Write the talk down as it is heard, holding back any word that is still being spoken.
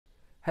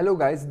Hello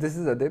guys, this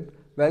is Adib.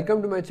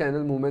 Welcome to my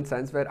channel Movement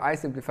Science, where I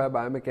simplify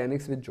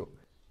biomechanics with Joe.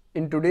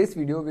 In today's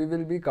video, we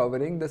will be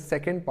covering the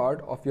second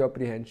part of your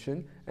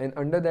prehension, and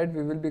under that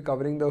we will be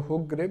covering the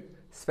hook grip,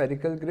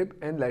 spherical grip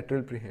and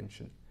lateral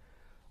prehension.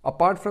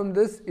 Apart from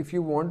this, if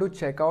you want to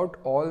check out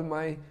all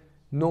my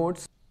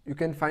notes, you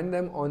can find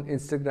them on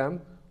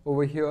Instagram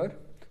over here.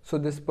 So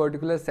this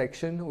particular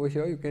section over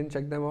here, you can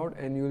check them out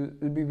and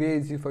it will be very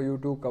easy for you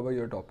to cover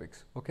your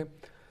topics. Okay,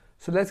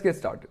 so let's get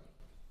started.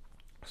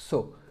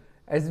 So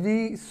as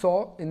we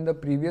saw in the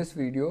previous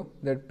video,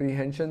 that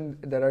prehension,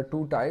 there are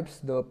two types,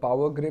 the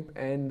power grip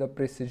and the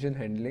precision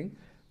handling.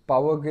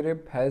 Power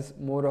grip has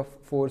more of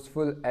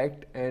forceful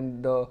act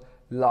and the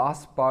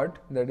last part,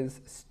 that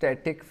is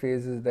static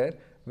phase, is there,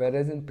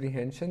 whereas in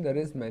prehension there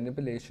is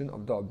manipulation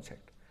of the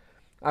object.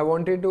 I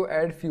wanted to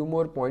add few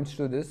more points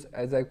to this,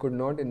 as I could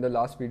not in the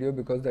last video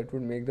because that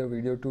would make the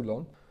video too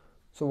long.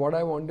 So what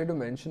I wanted to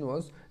mention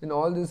was, in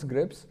all these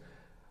grips,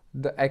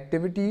 the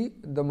activity,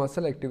 the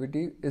muscle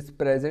activity is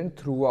present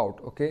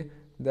throughout. Okay,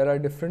 there are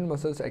different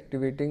muscles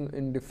activating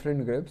in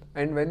different grips,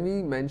 and when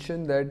we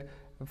mention that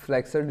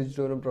flexor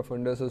digitorum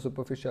profundus or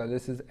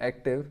superficialis is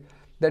active,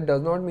 that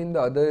does not mean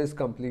the other is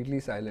completely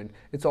silent.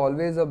 It's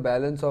always a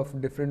balance of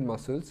different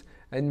muscles,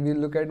 and we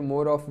look at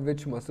more of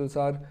which muscles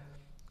are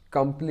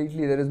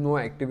completely, there is no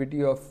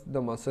activity of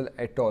the muscle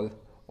at all,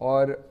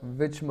 or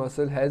which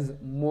muscle has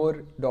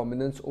more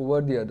dominance over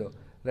the other,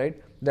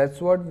 right?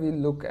 That's what we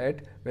look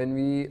at when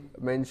we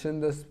mention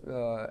this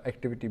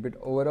activity. But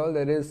overall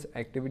there is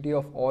activity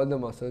of all the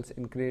muscles,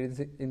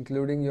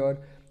 including your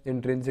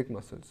intrinsic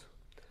muscles,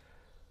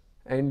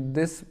 and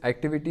this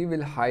activity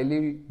will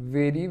highly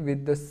vary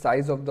with the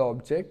size of the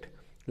object,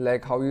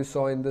 like how you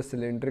saw in the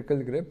cylindrical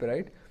grip,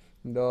 right?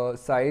 The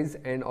size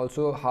and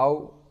also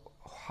how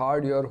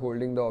hard you are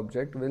holding the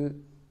object will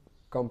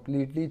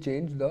completely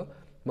change the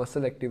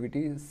muscle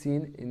activity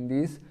seen in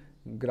these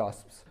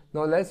grasps.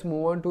 Now let's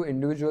move on to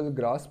individual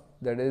grasp,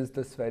 that is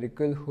the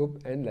spherical, hook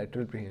and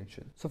lateral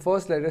prehension. So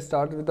first let us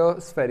start with the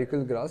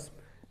spherical grasp.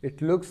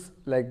 It looks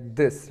like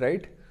this,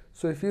 right?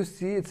 So if you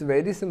see, it's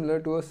very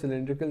similar to a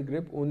cylindrical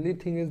grip. Only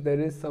thing is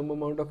there is some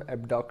amount of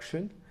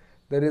abduction.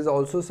 There is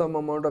also some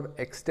amount of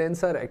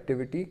extensor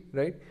activity,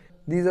 right?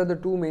 These are the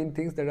two main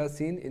things that are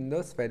seen in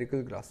the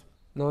spherical grasp.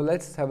 Now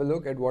let's have a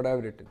look at what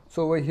I've written.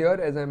 So over here,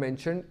 as I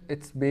mentioned,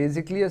 it's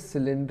basically a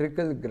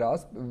cylindrical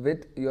grasp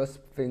with your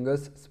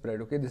fingers spread.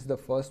 Okay, this is the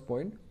first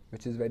point,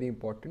 which is very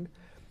important.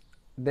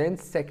 Then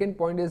second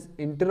point is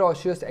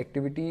interosseous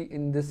activity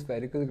in this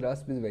spherical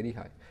grasp is very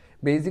high.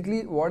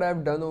 Basically what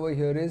I've done over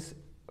here is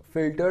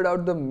filtered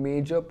out the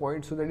major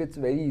points so that it's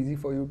very easy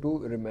for you to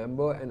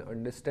remember and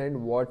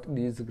understand what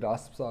these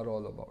grasps are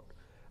all about.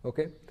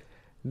 Okay,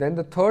 then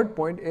the third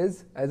point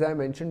is, as I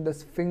mentioned,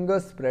 this finger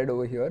spread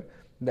over here.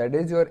 That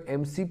is, your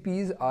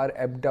MCPs are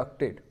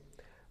abducted,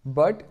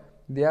 but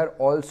they are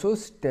also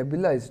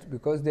stabilized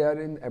because they are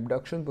in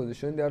abduction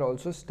position. They are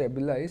also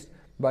stabilized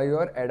by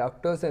your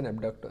adductors and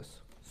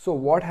abductors. So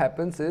what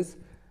happens is,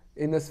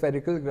 in a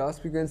spherical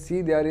grasp, you can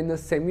see they are in a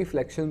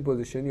semi-flexion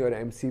position, your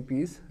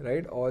MCPs,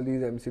 right? All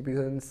these MCPs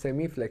are in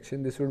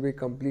semi-flexion. This would be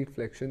complete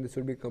flexion, this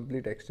would be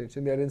complete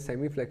extension. They are in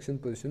semi-flexion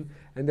position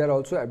and they are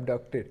also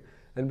abducted.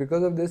 And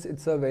because of this,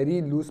 it's a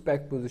very loose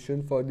pack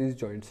position for these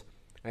joints,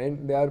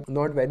 and they are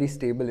not very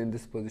stable in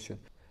this position.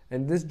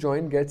 And this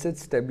joint gets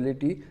its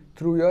stability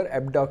through your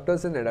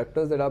abductors and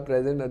adductors that are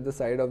present at the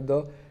side of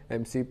the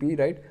MCP,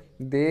 right?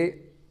 They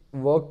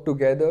work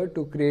together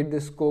to create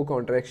this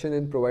co-contraction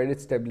and provide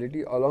its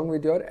stability along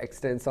with your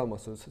extensor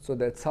muscles. So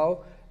that's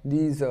how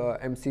these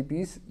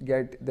MCPs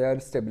get their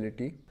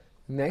stability.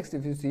 Next,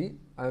 if you see,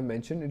 I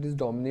mentioned it is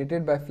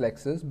dominated by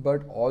flexors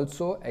but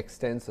also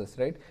extensors,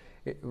 right?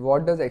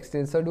 What does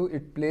extensor do?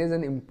 It plays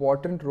an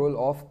important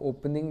role of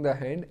opening the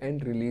hand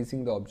and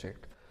releasing the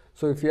object.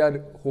 So if you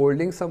are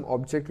holding some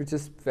object which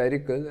is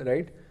spherical,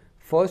 right,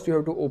 first you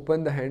have to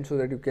open the hand so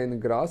that you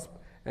can grasp,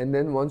 and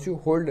then once you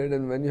hold it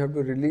and when you have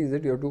to release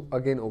it, you have to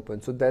again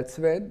open. So that's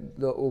where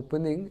the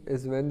opening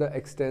is when the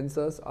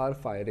extensors are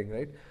firing,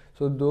 right?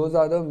 So those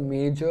are the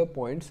major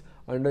points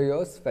under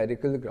your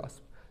spherical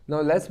grasp.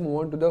 Now let's move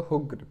on to the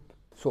hook grip.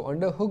 So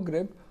under hook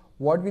grip,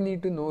 what we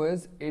need to know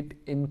is it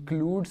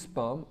includes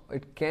palm,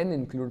 it can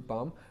include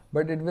palm,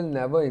 but it will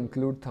never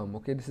include thumb.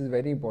 Okay, this is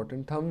very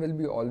important. Thumb will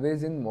be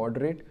always in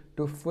moderate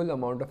to full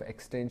amount of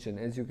extension,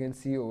 as you can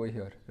see over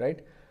here, right?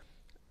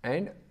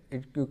 And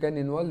you can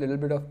involve little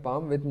bit of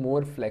palm with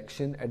more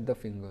flexion at the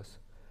fingers.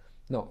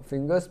 Now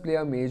fingers play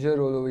a major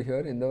role over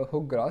here in the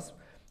hook grasp,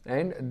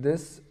 and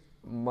this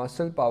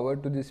muscle power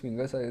to these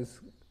fingers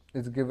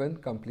is given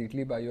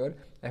completely by your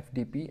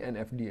FDP and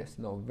FDS.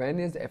 Now when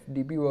is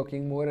FDP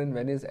working more and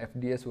when is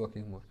FDS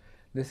working more?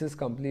 This is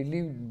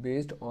completely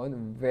based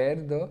on where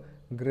the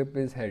grip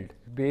is held.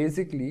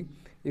 Basically,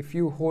 if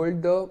you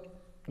hold the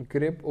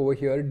grip over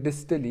here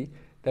distally,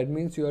 that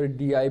means your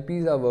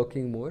DIPs are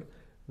working more.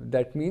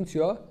 That means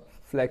your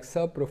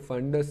flexor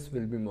profundus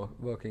will be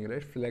working,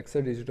 right?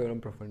 Flexor digitorum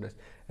profundus.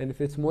 And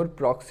if it's more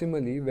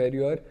proximally, where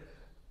your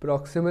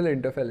proximal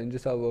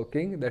interphalanges are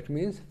working, that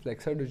means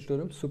flexor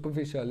digitorum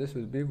superficialis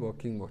will be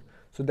working more.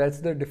 So that's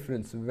the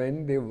difference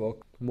when they work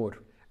more.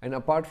 And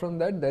apart from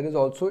that, there is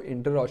also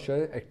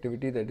interossei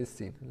activity that is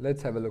seen.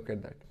 Let's have a look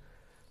at that.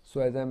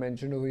 So as I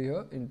mentioned over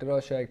here,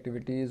 interossei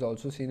activity is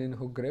also seen in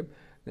hook grip,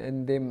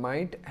 and they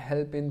might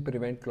help in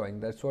prevent clawing.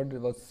 That's what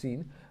was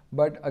seen.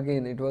 But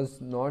again, it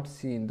was not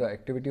seen, the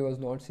activity was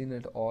not seen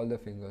at all the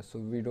fingers. So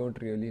we don't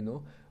really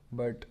know,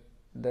 but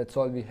that's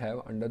all we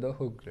have under the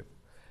hook grip.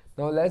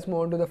 Now let's move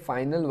on to the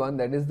final one,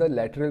 that is the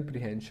lateral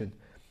prehension.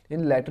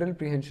 In lateral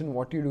prehension,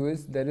 what you do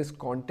is there is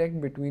contact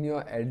between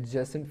your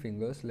adjacent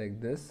fingers like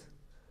this,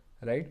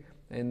 right?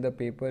 And the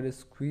paper is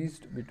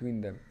squeezed between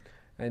them.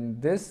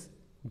 And this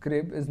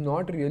grip is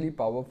not really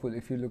powerful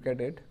if you look at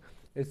it.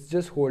 It's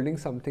just holding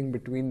something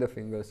between the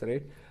fingers,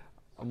 right?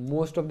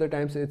 Most of the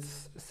times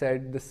it's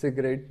said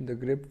the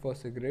grip for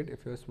cigarette,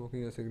 if you're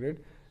smoking a cigarette,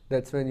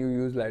 that's when you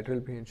use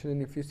lateral prehension.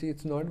 And if you see,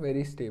 it's not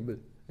very stable,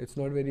 it's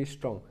not very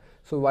strong.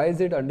 So why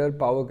is it under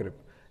power grip?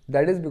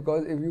 That is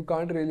because if you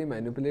can't really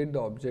manipulate the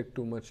object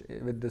too much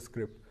with this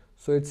grip.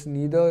 So it's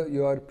neither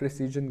your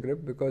precision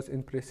grip, because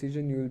in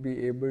precision you will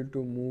be able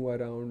to move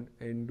around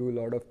and do a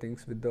lot of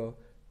things with the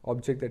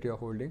object that you're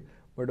holding.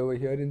 But over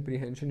here in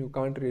prehension, you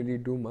can't really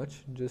do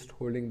much, just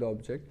holding the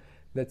object.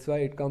 That's why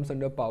it comes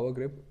under power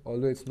grip,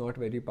 although it's not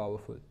very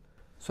powerful.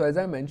 So as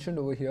I mentioned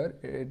over here,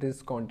 it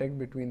is contact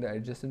between the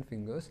adjacent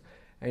fingers,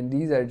 and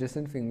these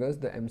adjacent fingers,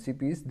 the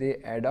MCPs, they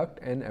adduct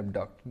and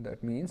abduct.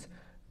 That means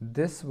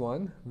this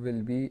one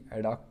will be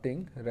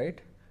adducting, right,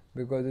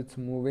 because it's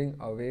moving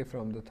away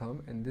from the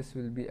thumb, and this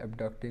will be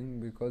abducting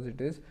because it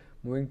is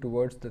moving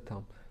towards the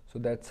thumb. So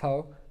that's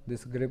how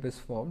this grip is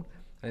formed,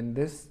 and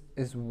this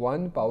is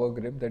one power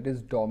grip that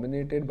is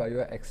dominated by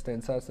your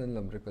extensors and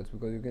lumbricals,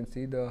 because you can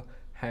see the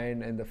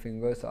hand and the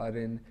fingers are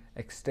in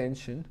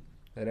extension,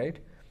 right,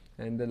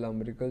 and the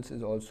lumbricals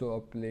is also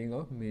playing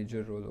a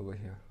major role over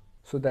here.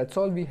 So that's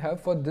all we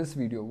have for this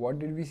video. What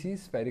did we see?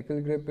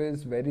 Spherical grip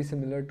is very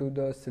similar to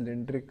the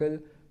cylindrical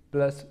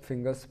plus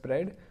finger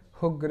spread.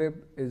 Hook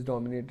grip is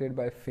dominated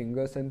by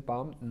fingers and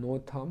palm, no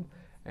thumb,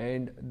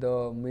 and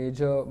the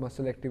major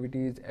muscle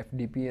activity is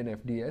FDP and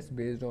FDS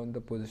based on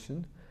the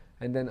position.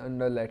 And then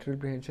under lateral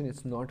prehension,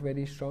 it's not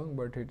very strong,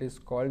 but it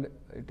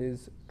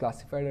is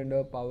classified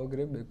under power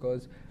grip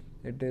because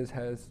it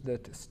has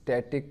that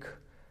static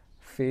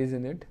phase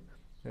in it,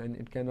 and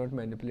it cannot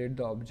manipulate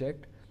the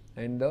object,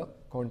 and the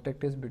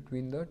contact is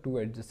between the two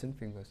adjacent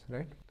fingers,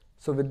 right?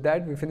 So with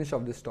that, we finish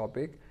off this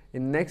topic.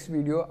 In next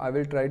video, I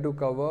will try to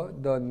cover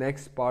the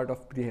next part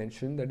of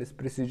prehension, that is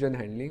precision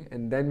handling,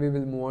 and then we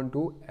will move on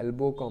to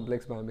elbow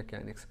complex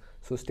biomechanics.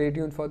 So stay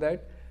tuned for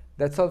that.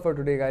 That's all for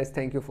today, guys.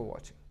 Thank you for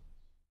watching.